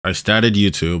I started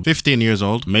YouTube, 15 years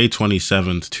old, May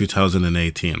 27th,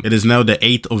 2018. It is now the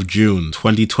 8th of June,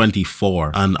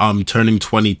 2024, and I'm turning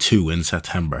 22 in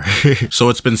September. So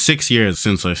it's been 6 years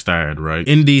since I started, right?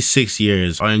 In these 6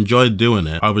 years, I enjoyed doing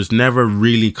it. I was never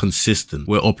really consistent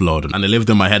with uploading, and it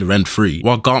lived in my head rent-free.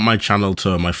 What got my channel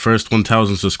to my first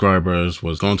 1,000 subscribers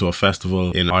was going to a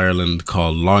festival in Ireland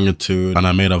called Longitude, and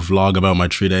I made a vlog about my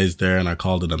 3 days there, and I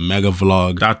called it a mega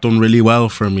vlog. That done really well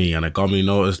for me, and it got me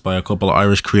noticed by a couple of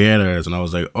Irish creators, and I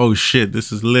was like, oh shit, this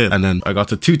is lit. And then I got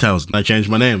to 2,000. I changed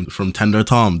my name from Tender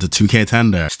Tom to 2K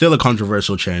Tender. Still a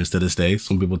controversial change to this day.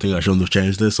 Some people think I shouldn't have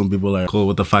changed this. Some people are cool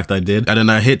with the fact I did. And then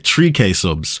I hit 3K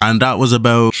subs, and that was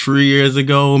about 3 years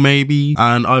ago maybe,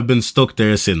 and I've been stuck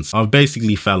there since. I've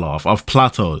basically fell off. I've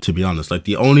plateaued, to be honest. Like,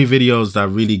 the only videos that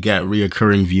really get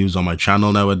reoccurring views on my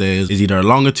channel nowadays is either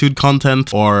Longitude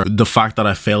content or the fact that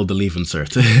I failed the leave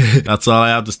insert. That's all I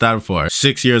have to stand for.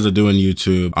 6 years of doing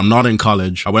YouTube. I'm not in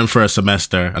college. I went for a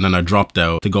semester and then I dropped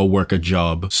out to go work a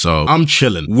job. So I'm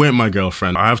chilling with my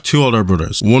girlfriend. I have 2 older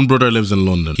brothers. One brother lives in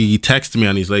London. He texted me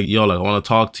and he's like, yo, like, I want to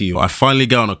talk to you. I finally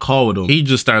get on a call with him. He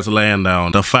just starts laying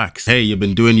down the facts. Hey, you've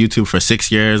been doing YouTube for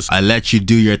 6 years. I let you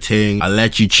do your thing. I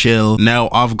let you chill. Now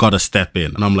I've got to step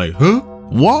in. And I'm like, huh?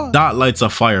 What? That lights a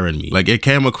fire in me. Like, it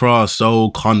came across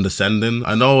so condescending.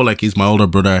 I know, like, he's my older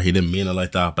brother. He didn't mean it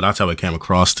like that, but that's how it came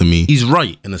across to me. He's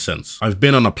right, in a sense. I've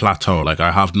been on a plateau. Like,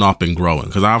 I have not been growing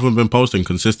because I haven't been posting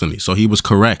consistently. So he was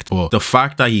correct. But the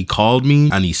fact that he called me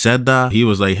and he said that, he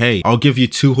was like, hey, I'll give you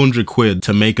 200 quid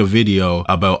to make a video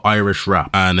about Irish rap.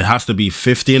 And it has to be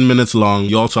 15 minutes long.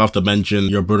 You also have to mention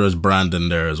your brother's brand in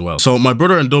there as well. So my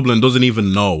brother in Dublin doesn't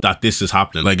even know that this is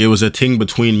happening. Like, it was a thing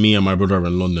between me and my brother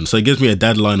in London. So it gives me a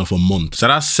deadline of a month. So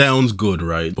that sounds good,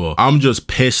 right? But I'm just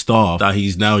pissed off that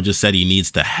he's now just said he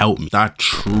needs to help me. That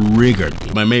triggered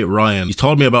me. My mate Ryan, he's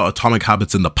told me about Atomic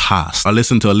Habits in the past. I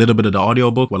listened to a little bit of the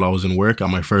audiobook while I was in work at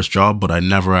my first job, but I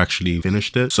never actually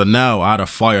finished it. So now I had a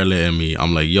fire lit in me.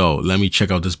 I'm like, yo, let me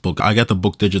check out this book. I get the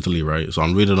book digitally, right? So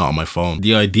I'm reading it on my phone.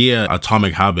 The idea of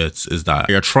Atomic Habits is that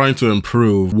you're trying to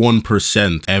improve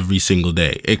 1% every single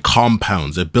day. It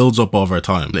compounds. It builds up over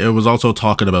time. It was also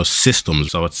talking about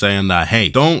systems. So it's saying that, hey,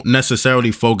 don't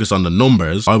necessarily focus on the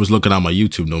numbers. I was looking at my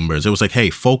YouTube numbers. It was like, hey,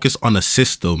 focus on a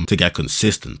system to get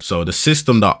consistent. So the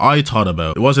system that I thought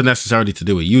about, it wasn't necessarily to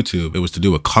do with YouTube. It was to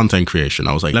do with content creation.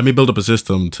 I was like, let me build up a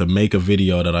system to make a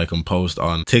video that I can post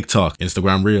on TikTok,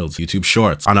 Instagram Reels, YouTube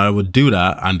Shorts. And I would do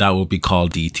that, and that would be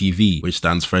called DTV, which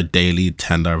stands for Daily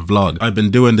Tender Vlog. I've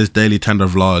been doing this Daily Tender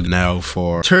Vlog now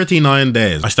for 39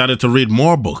 days. I started to read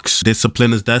more books.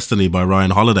 Discipline is Destiny by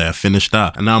Ryan Holiday. I finished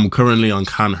that. And now I'm currently on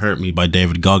Can't Hurt Me by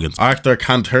David Goggins. After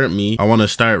Can't Hurt Me, I want to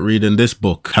start reading this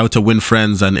book, How to Win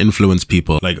Friends and Influence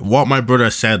People. Like, what my brother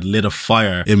said lit a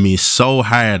fire in me so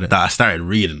hard that I started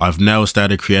reading. I've now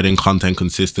started creating content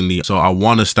consistently, so I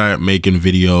want to start making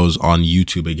videos on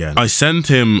YouTube again. I sent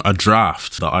him a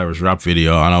draft, the Irish rap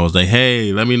video, and I was like,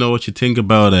 hey, let me know what you think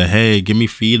about it. Hey, give me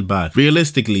feedback.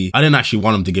 Realistically, I didn't actually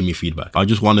want him to give me feedback. I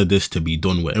just wanted this to be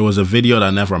done with. It was a video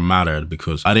that never mattered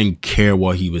because I didn't care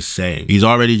what he was saying. He's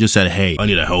already just said, hey, I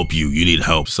need to help you. You need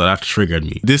help. So that triggered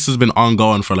me. This has been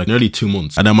ongoing for like nearly 2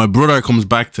 months. And then my brother comes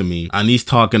back to me and he's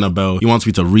talking about, he wants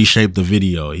me to reshape the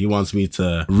video. He wants me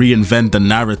to reinvent the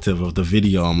narrative of the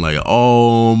video. I'm like,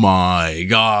 oh my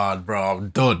God, bro, I'm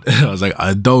done. I was like,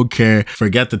 I don't care.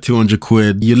 Forget the 200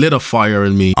 quid. You lit a fire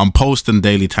in me. I'm posting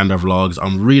daily tender vlogs.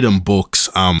 I'm reading books.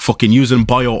 I'm fucking using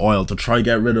bio oil to try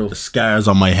get rid of the scars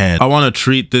on my head. I want to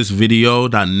treat this video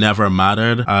that never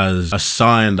mattered as a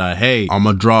sign that, hey, I'm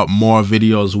gonna drop more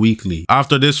videos weekly.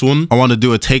 After this one, I want to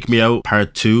do a Take Me Out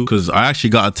part 2 because I actually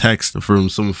got a text from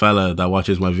some fella that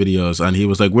watches my videos and he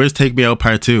was like, where's Take Me Out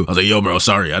part 2? I was like, yo, bro,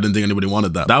 sorry. I didn't think anybody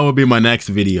wanted that. That would be my next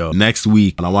video next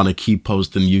week, and I want to keep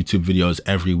posting YouTube videos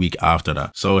every week after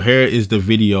that. So here is the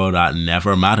video that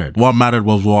never mattered. What mattered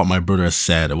was what my brother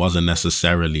said. It wasn't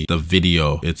necessarily the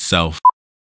video itself.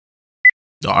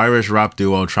 The Irish rap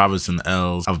duo Travis and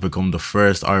Els have become the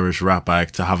first Irish rap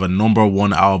act to have a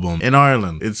 #1 album in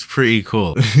Ireland. It's pretty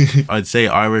cool. I'd say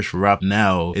Irish rap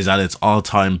now is at its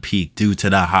all-time peak due to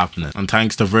that happening. And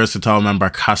thanks to versatile member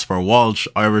Casper Walsh,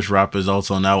 Irish rap is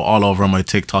also now all over my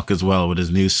TikTok as well with his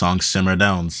new song Simmer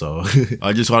Down. So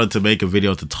I just wanted to make a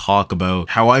video to talk about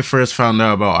how I first found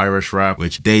out about Irish rap,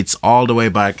 which dates all the way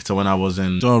back to when I was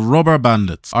in the Rubber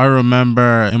Bandits. I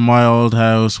remember in my old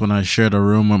house when I shared a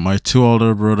room with my 2 older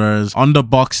Little Brothers, on the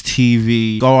Box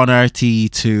TV, go on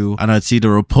RTE2, and I'd see the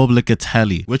Republic of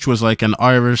Telly, which was like an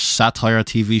Irish satire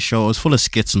TV show. It was full of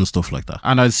skits and stuff like that.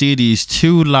 And I'd see these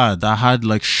two lads that had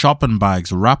like shopping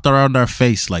bags wrapped around their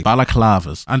face like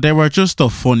balaclavas, and they were just the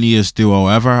funniest duo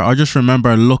ever. I just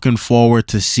remember looking forward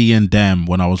to seeing them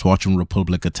when I was watching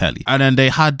Republic of Telly. And then they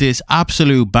had this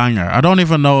absolute banger. I don't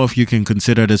even know if you can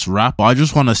consider this rap, but I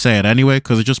just want to say it anyway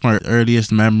because it's just my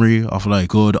earliest memory of like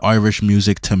good Irish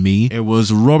music to me. It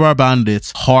was Rubber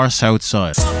Bandits' Horse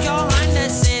Outside.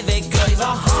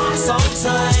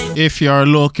 If you're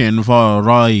looking for a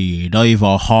ride, I've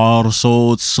a horse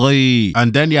outside.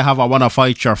 And then you have I Wanna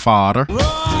Fight Your Father.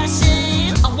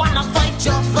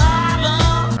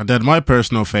 And then my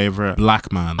personal favorite,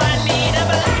 Black Man.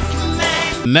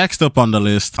 Next up on the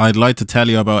list, I'd like to tell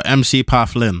you about MC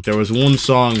Pufflin. There was one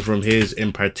song from his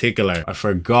in particular. I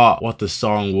forgot what the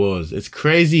song was. It's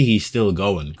crazy he's still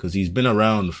going because he's been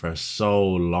around for so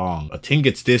long. I think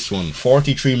it's this one.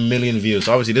 43 million views.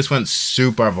 Obviously, this went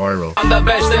super viral. I'm the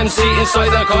best MC inside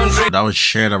the country. That was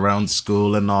shared around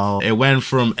school and all. It went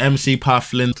from MC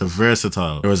Pufflin to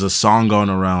Versatile. There was a song going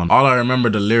around. All I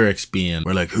remember the lyrics being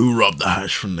were like, who robbed the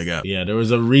hash from the gap? Yeah, there was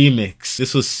a remix.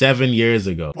 This was 7 years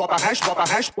ago.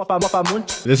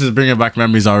 This is bringing back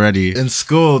memories already. In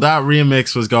school, that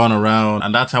remix was going around,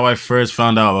 and that's how I first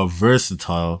found out about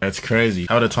Versatile. It's crazy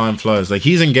how the time flies. Like,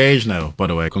 he's engaged now, by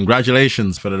the way.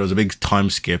 Congratulations, but there was a big time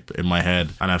skip in my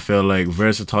head, and I feel like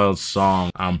Versatile's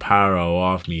song Amparo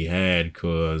off me head,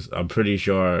 because I'm pretty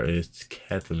sure it's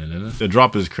ketamine, isn't it? The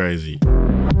drop is crazy.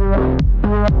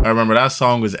 I remember that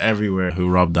song was everywhere. Who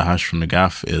Robbed the Hash from the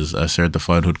Gaff is a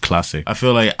certified hood classic. I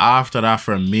feel like after that,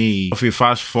 for me, if we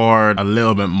fast forward a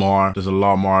little bit more, there's a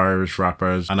lot more Irish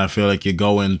rappers, and I feel like you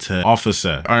go into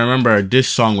Officer. I remember this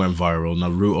song went viral,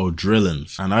 Naruto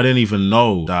Drillings, and I didn't even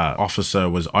know that Officer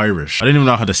was Irish. I didn't even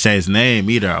know how to say his name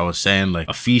either. I was saying like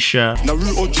Afisha.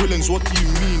 Naruto Drillings, what do you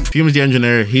mean? Fumes the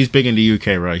Engineer, he's big in the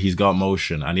UK, right? He's got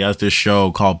motion, and he has this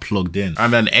show called Plugged In.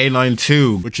 And then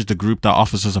A92, which is the group that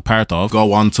Officer's a part of,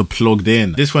 go on to Plugged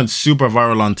In. This went super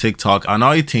viral on TikTok, and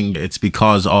I think it's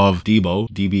because of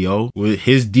DBO. With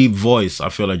his deep voice, I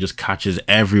feel like just catches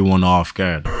everyone off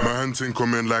guard. My hunting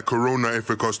come in like Corona if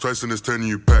it costs twice and it's 10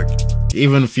 you pack.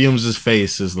 Even Fumes'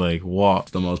 face is like, what?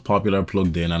 The most popular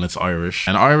Plugged In, and it's Irish.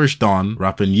 An Irish Don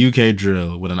rapping UK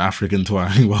drill with an African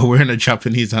twang while wearing a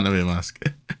Japanese anime mask.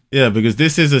 Yeah, because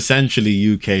this is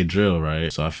essentially UK drill,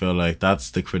 right? So I feel like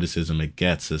that's the criticism it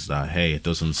gets, is that, hey, it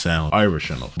doesn't sound Irish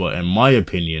enough. But in my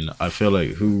opinion, I feel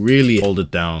like who really held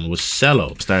it down was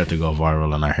Cello. It started to go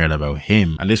viral and I heard about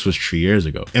him, and this was 3 years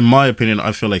ago. In my opinion,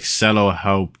 I feel like Cello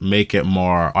helped make it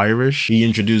more Irish. He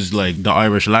introduced like the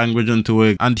Irish language into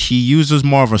it, and he uses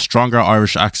more of a stronger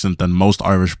Irish accent than most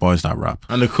Irish boys that rap.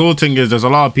 And the cool thing is there's a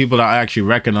lot of people that I actually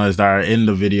recognize that are in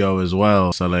the video as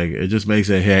well. So like, it just makes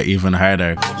it hit even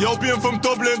harder. Yo, being from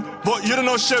Dublin, but you don't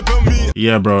know shit about me.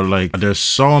 Yeah, bro, like there's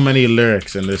so many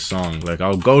lyrics in this song. Like,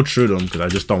 I'll go through them because I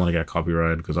just don't want to get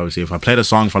copyrighted, because obviously if I play the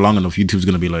song for long enough, YouTube's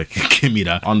gonna be like, give me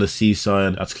that. On the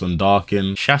Seaside, that's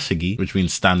Clondalkin. Shasagi, which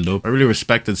means stand up. I really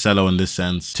respected Cello in this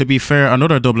sense. To be fair,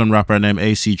 another Dublin rapper named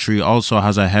AC3 also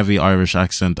has a heavy Irish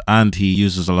accent, and he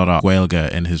uses a lot of Gaeilge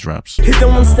in his raps.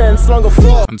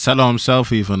 And Cello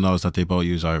himself even knows that they both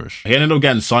use Irish. He ended up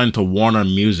getting signed to Warner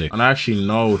Music, and I actually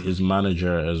know his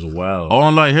manager as well. Oh,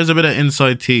 and like, here's a bit of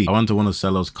inside tea. I went to one of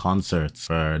Cello's concerts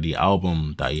for the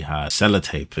album that he had,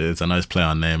 Sellotape. It's a nice play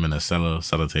on name in a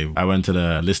Sellotape. I went to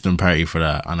the listening party for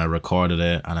that, and I recorded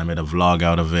it, and I made a vlog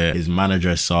out of it. His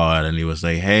manager saw it, and he was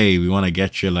like, hey, we want to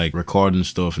get you like recording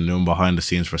stuff and doing behind the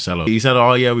scenes for Cello. He said,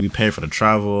 oh yeah, we pay for the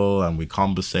travel and we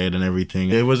compensate and everything.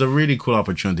 It was a really cool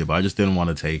opportunity, but I just didn't want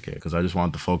to take it because I just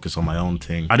wanted to focus on my own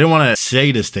thing. I didn't want to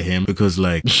say this to him because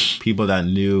like people that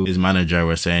knew his manager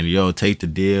were saying, yo, take the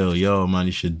deal, yo man,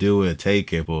 you should do it,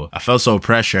 take it. But I felt so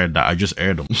pressured that I just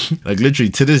aired them. Like literally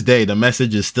to this day, the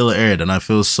message is still aired and I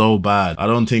feel so bad. I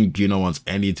don't think Gino wants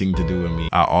anything to do with me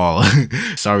at all.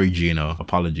 Sorry Gino,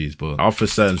 apologies. But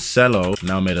Officer and Cello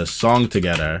now made a song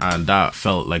together, and that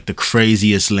felt like the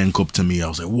craziest link up to me. I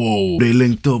was like, whoa, they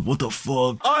linked up, what the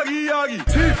fuck?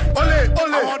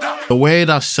 The way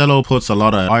that Cello puts a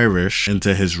lot of Irish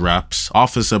into his raps,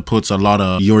 Officer puts a lot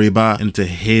of Yoruba into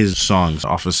his songs.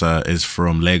 Officer is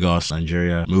from Lagos,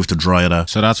 Nigeria, moved to Drogheda,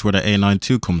 so that's where the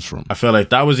A92 comes from. I feel like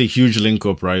that was a huge link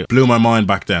up, right? Blew my mind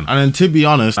back then. And then to be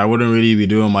honest, I wouldn't really be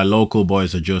doing my local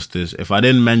boys a justice if I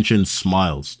didn't mention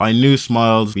Smiles. I knew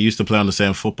Smiles. We used to play on the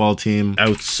same football team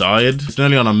outside. It's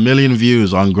nearly on 1 million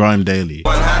views on Grind Daily.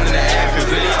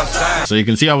 So you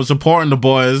can see I was supporting the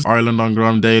boys. Ireland on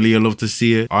Gram Daily, you love to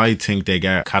see it. I think they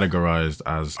get categorized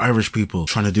as Irish people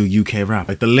trying to do UK rap.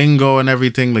 Like the lingo and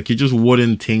everything, like you just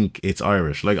wouldn't think it's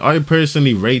Irish. Like I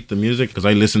personally rate the music because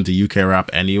I listen to UK rap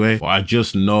anyway, but I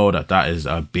just know that that is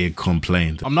a big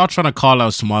complaint. I'm not trying to call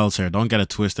out Smiles here, don't get it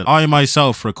twisted. I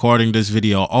myself, recording this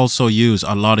video, also use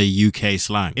a lot of UK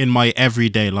slang in my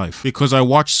everyday life because I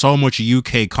watch so much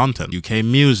UK content, UK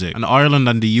music, and Ireland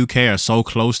and the UK are so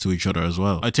close to each other as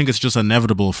well. I think it's just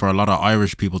inevitable for a lot of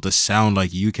Irish people to sound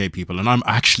like UK people, and I'm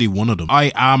actually one of them.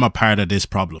 I am a part of this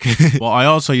problem. But I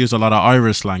also use a lot of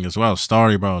Irish slang as well.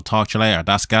 Story bro, talk to you later,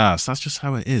 that's gas. That's just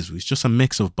how it is. It's just a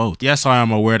mix of both. Yes, I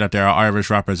am aware that there are Irish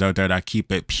rappers out there that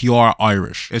keep it pure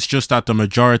Irish. It's just that the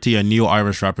majority of new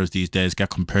Irish rappers these days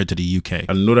get compared to the UK.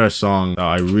 Another song that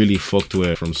I really fucked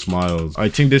with from Smiles, I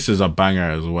think this is a banger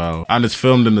as well, and it's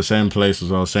filmed in the same place as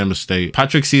well, same estate.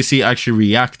 Patrick CC actually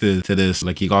reacted to this,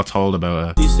 like he got told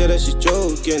about it. He said that she's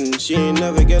joking, she ain't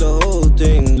never get a whole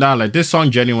thing. Nah, like this song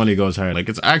genuinely goes hard. Like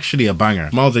it's actually a banger.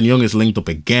 Smiles and Young is linked up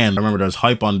again. I remember there's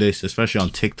hype on this, especially on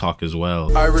TikTok as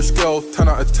well. Irish girl, 10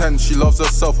 out of 10. She loves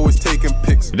herself, always taking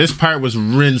pics. This part was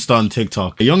rinsed on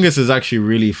TikTok. The Youngest is actually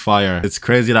really fire. It's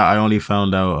crazy that I only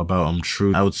found out about him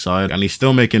through outside, and he's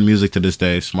still making music to this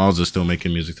day. Smiles is still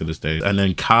making music to this day. And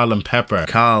then Carl and Pepper.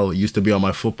 Carl used to be on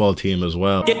my football team as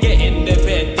well. Get in the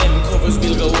bed, then covers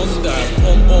will go under.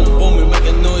 Boom, boom, boom, we make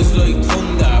a noise like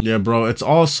thunder. Yeah, bro, it's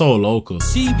all so local.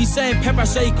 She be saying Pepper,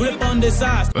 say grip on this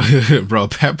ass. Bro,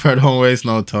 Pepper don't waste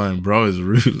no time. Bro is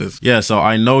ruthless. Yeah, so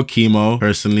I know Chemo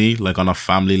personally, like on a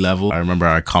family level. I remember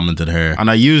I commented her, and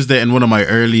I used it in one of my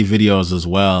early videos as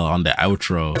well on the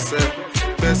outro.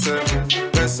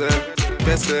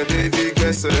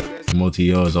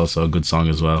 Motio is also a good song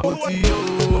as well.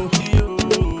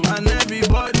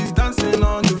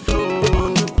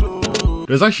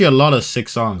 There's actually a lot of sick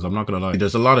songs, I'm not gonna lie.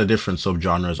 There's a lot of different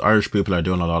subgenres. Irish people are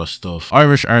doing a lot of stuff.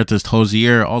 Irish artist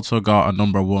Hosier also got a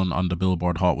 #1 on the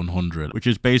Billboard Hot 100, which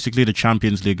is basically the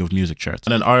Champions League of music charts.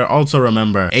 And then I also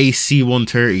remember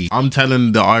AC130. I'm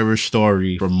telling the Irish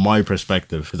story from my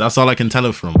perspective, because that's all I can tell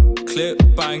it from. Clip,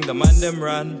 bang, the man them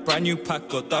ran. Brand new pack,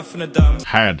 got that in the dam.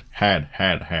 Hard.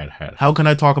 How can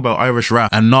I talk about Irish rap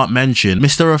and not mention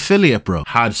Mr. Affiliate, bro?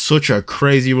 Had such a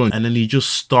crazy run, and then he just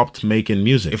stopped making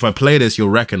music. If I play this, you'll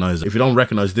recognize it. If you don't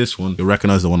recognize this one, you'll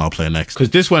recognize the one I'll play next.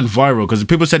 Because this went viral, because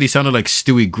people said he sounded like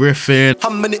Stewie Griffin. How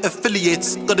many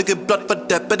affiliates gotta give blood for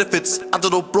their benefits? I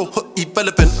don't know, bro,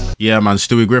 irrelevant. Yeah, man,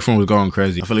 Stewie Griffin was going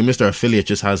crazy. I feel like Mr. Affiliate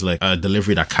just has like a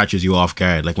delivery that catches you off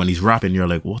guard. Like when he's rapping, you're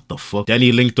like, what the fuck? Then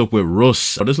he linked up with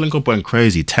Russ. Oh, this link up went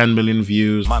crazy. 10 million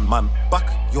views. Man, back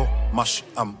your mash,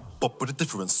 but with a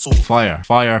different soul. Fire.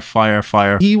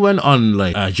 He went on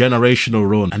like a generational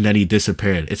run, and then he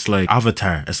disappeared. It's like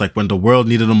Avatar. It's like when the world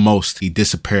needed him most, he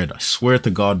disappeared. I swear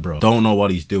to God, bro. Don't know what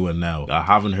he's doing now. I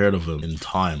haven't heard of him in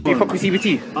time. Do you fuck with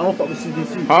CBT? I don't fuck with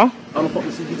CBT. Huh? I don't fuck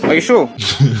with CBT. Are you sure?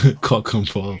 Cock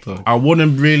and ball talk. I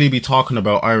wouldn't really be talking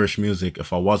about Irish music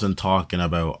if I wasn't talking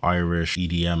about Irish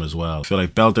EDM as well. I feel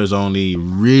like Belters Only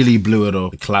really blew it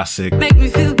up. The classic. Make me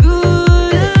feel good.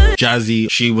 Jazzy,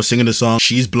 she was singing the song.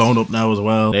 She's blown up now as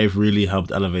well. They've really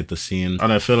helped elevate the scene.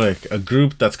 And I feel like a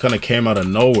group that's kind of came out of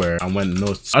nowhere and went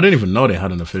nuts. I didn't even know they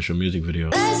had an official music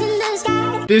video.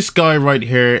 This guy right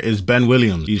here is Ben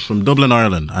Williams. He's from Dublin,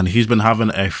 Ireland, and he's been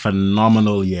having a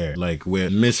phenomenal year, like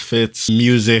with Misfits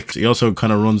music. He also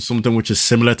kind of runs something which is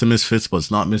similar to Misfits, but it's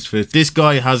not Misfits. This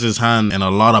guy has his hand in a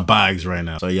lot of bags right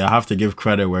now, so you have to give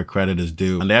credit where credit is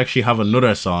due. And they actually have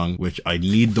another song which I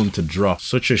need them to drop.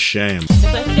 Such a shame.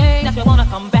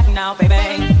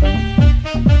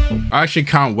 I actually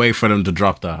can't wait for them to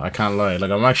drop that. I can't lie.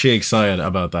 Like, I'm actually excited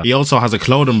about that. He also has a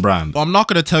clothing brand. But I'm not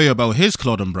going to tell you about his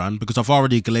clothing brand because I've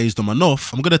already glazed him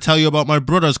enough. I'm going to tell you about my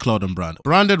brother's clothing brand.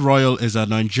 Branded Royal is a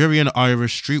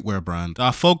Nigerian-Irish streetwear brand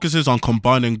that focuses on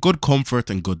combining good comfort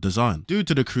and good design. Due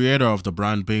to the creator of the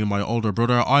brand being my older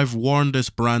brother, I've worn this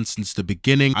brand since the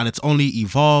beginning and it's only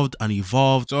evolved and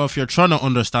evolved. So if you're trying to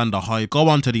understand the hype, go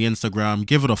onto the Instagram,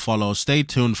 give it a follow, stay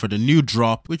tuned for the new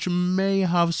drop, which may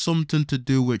have something to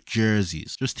do with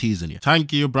jerseys. Just teasing you.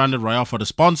 Thank you, Branded Royal, for the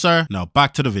sponsor. Now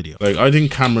back to the video. Like, I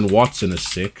think Cameron Watson is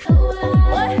sick.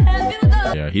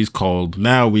 Yeah, he's cold.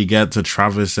 Now we get to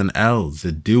Travis and Els,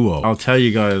 the duo. I'll tell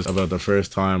you guys about the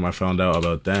first time I found out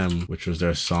about them, which was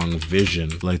their song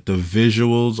Vision. Like, the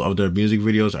visuals of their music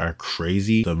videos are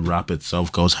crazy. The rap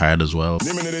itself goes hard as well.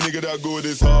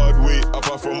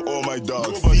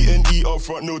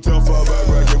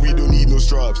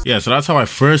 Yeah, so that's how I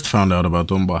first found out about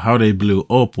them, but how they blew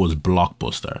up was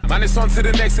Blockbuster. Man, it's on to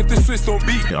the next if the Swiss don't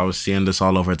beat. I was seeing this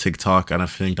all over TikTok, and I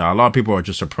think that a lot of people were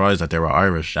just surprised that they were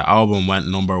Irish. The album went at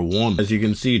number 1. As you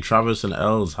can see, Travis and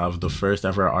Els have the first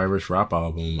ever Irish rap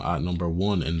album at number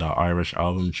 1 in the Irish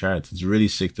album charts. It's really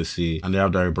sick to see. And they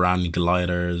have their brand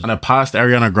Gliders. And it passed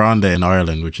Ariana Grande in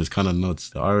Ireland, which is kind of nuts.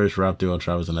 The Irish rap duo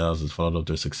Travis and Els has followed up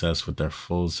their success with their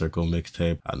Full Circle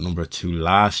mixtape at number 2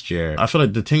 last year. I feel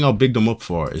like the thing I'll big them up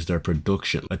for is their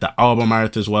production. Like the album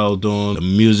art is well done, the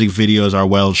music videos are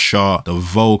well shot, the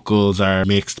vocals are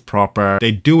mixed proper.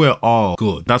 They do it all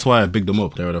good. That's why I big them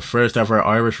up. They were the first ever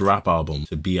Irish rap album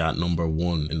to be at number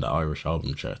 1 in the Irish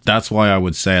album chart. That's why I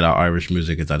would say that Irish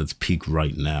music is at its peak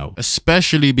right now.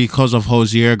 Especially because of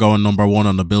Hosier going number 1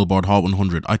 on the Billboard Hot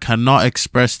 100. I cannot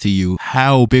express to you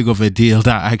how big of a deal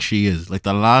that actually is. Like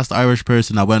the last Irish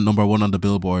person that went number 1 on the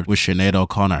Billboard was Sinead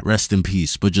O'Connor. Rest in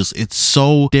peace. But just, it's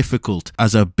so difficult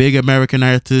as a big American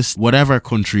artist, whatever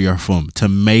country you're from, to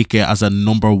make it as a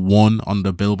number 1 on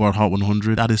the Billboard Hot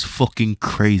 100. That is fucking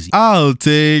crazy. I'll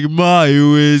take my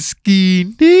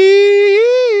whiskey.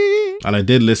 And I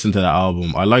did listen to the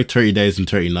album. I liked 30 Days and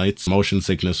 30 Nights. Motion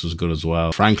Sickness was good as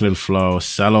well. Franklin Flow,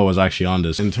 Cello was actually on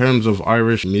this. In terms of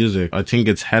Irish music, I think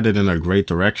it's headed in a great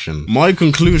direction. My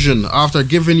conclusion, after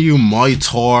giving you my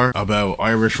tour about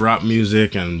Irish rap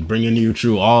music and bringing you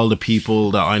through all the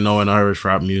people that I know in Irish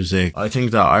rap music, I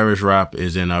think that Irish rap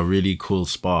is in a really cool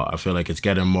spot. I feel like it's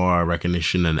getting more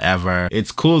recognition than ever.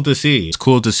 It's cool to see. It's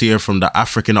cool to see it from the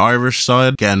African Irish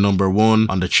side, getting number 1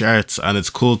 on the charts. And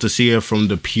it's cool to see it from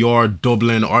the pure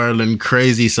Dublin, Ireland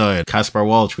crazy side. Casper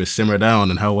Walsh with Simmer Down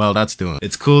and how well that's doing.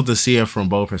 It's cool to see it from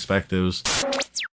both perspectives.